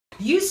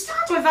You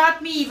start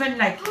without me even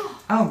like,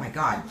 oh my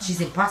God,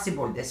 she's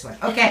impossible, this one.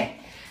 Okay,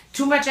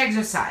 too much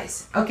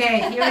exercise.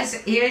 Okay,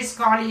 here's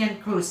Carley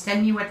and Cruz. Tell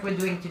me what we're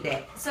doing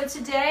today. So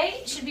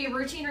today should be a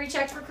routine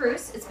recheck for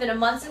Cruz. It's been a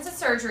month since his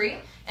surgery,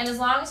 and as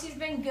long as he's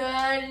been good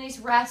and he's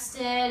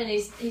rested and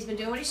he's been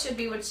doing what he should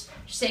be, which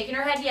she's shaking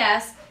her head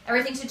yes,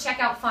 everything should check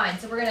out fine.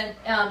 So we're going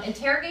to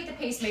interrogate the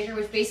pacemaker,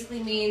 which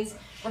basically means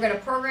we're going to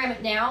program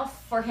it now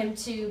for him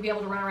to be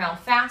able to run around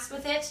fast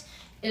with it.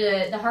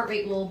 The heart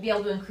rate will be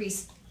able to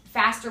increase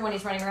faster when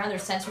he's running around.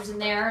 There's sensors in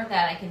there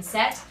that I can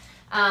set.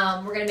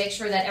 We're going to make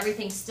sure that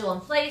everything's still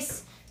in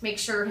place, make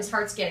sure his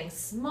heart's getting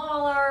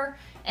smaller,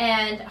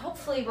 and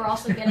hopefully we're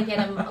also going to get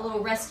him a little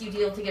rescue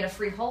deal to get a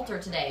free halter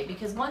today,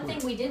 because one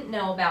thing we didn't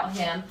know about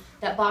him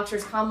that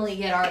boxers commonly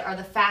get are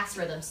the fast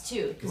rhythms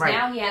too, because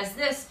now he has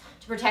this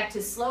to protect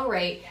his slow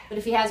rate, but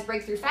if he has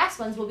breakthrough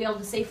fast ones, we'll be able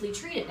to safely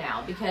treat it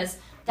now, because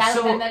that's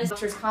what medicine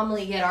boxers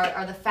commonly get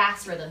are the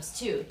fast rhythms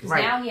too, because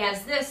now he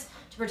has this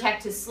to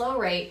protect his slow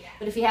rate,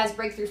 but if he has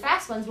breakthrough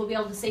fast ones, we'll be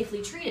able to safely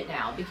treat it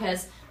now,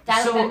 because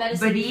that's what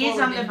medicine. But he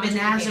is on the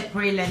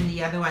benazepril and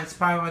the other one,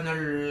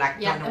 spironolactone.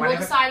 Yeah, and we'll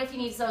decide if he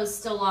needs those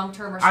still long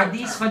term or short term. Are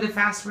these for the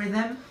fast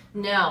rhythm?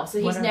 No, so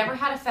he's never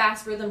had a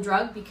fast rhythm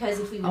drug, because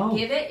if we would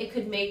give it, it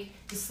could make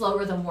the slow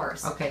rhythm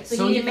worse. Okay,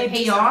 so you may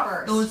be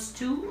off those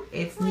two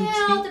if needs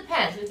be? Well, it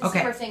depends. We have to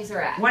see where things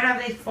are at. What are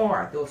they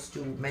for, those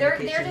two medications?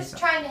 They're just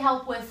trying to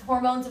help with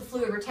hormones of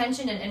fluid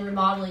retention and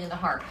remodeling in the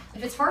heart.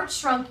 If his heart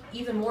shrunk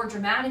even more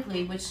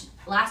dramatically, which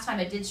last time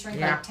it did shrink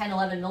like 10,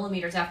 11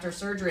 millimeters after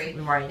surgery,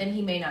 then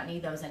he may not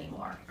need those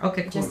anymore.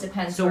 Okay, cool. It just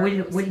depends. So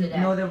we'll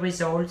know the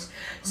results.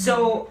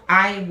 So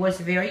I was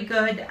very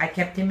good. I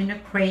kept him in a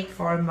crate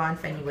for a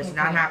month and he was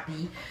not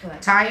happy.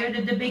 Tired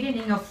at the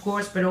beginning, of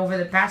course, but over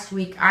the past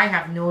week I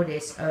have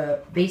noticed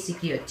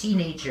basically a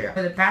teenager.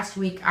 For the past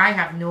week I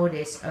have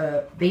noticed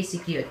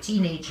basically a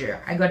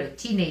teenager. I got a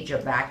teenager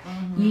back.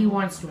 He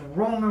wants to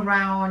roam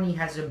around. He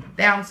has a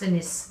bounce in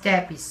his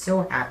step. He's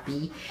so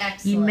happy.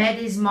 Excellent. He met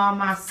his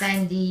mama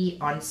Sandy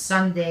on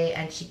Sunday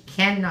and she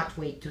cannot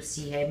wait to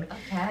see him.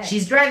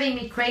 She's driving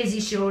me crazy.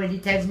 She already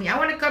tells me, I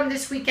want to come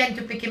this weekend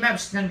to pick him up.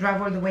 She's going to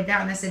drive all the way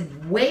down. I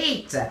said,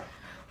 wait,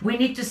 we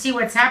need to see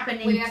what's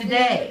happening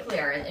today.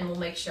 Clear, and we'll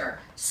make sure.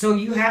 So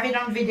you have it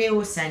on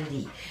video,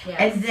 Sandy. Yes.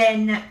 And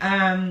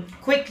then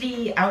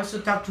quickly, I also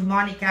talked to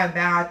Monica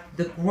about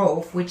the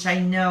growth, which I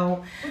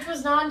know. Which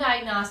was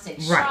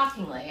non-diagnostic,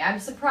 shockingly. I'm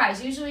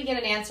surprised. Usually we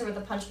get an answer with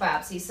a punch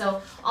biopsy. So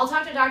I'll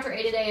talk to Dr.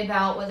 A today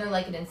about whether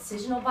like an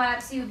incisional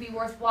biopsy would be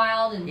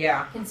worthwhile, and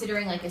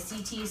considering like a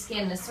CT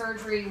scan and a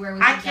surgery where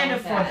we I can't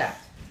afford that.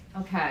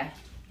 Okay.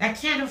 I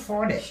can't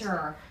afford it.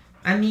 Sure.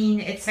 I mean,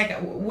 it's like,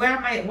 what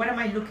am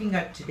I looking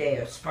at today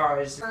as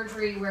far as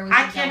surgery where we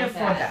I can't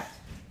afford that.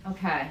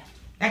 Okay.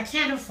 I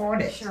can't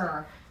afford it.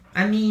 Sure.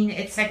 I mean,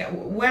 it's like,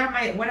 what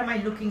am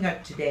I looking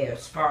at today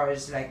as far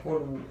as like,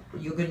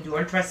 you're going to do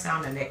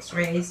ultrasound and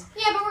x-rays?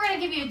 Yeah, but we're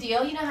going to give you a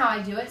deal. You know how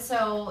I do it.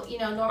 So, you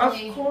know,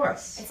 normally of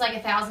course. It's like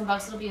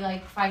 $1,000. It'll be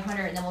like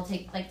 $500, and then we'll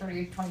take like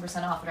 30 or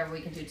 20% off, whatever we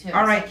can do too.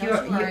 All right, so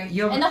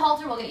you're and the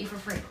halter we'll get you for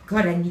free.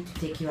 God, I need to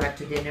take you out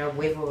to dinner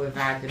with or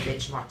without the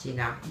bitch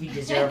Martina. You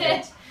deserve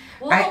it.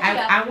 We'll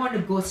I want to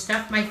go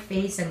stuff my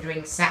face and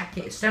drink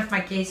sake, stuff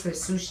my face with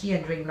sushi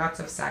and drink lots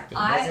of sake.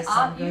 Does it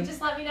sound good? You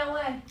just let me know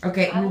when.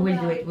 Okay, we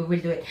will do it. We will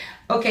do it.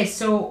 Okay,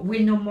 so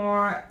we'll know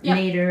more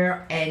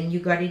later, and you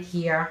got it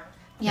here.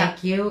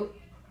 Thank you.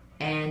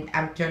 And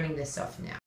I'm turning this off now.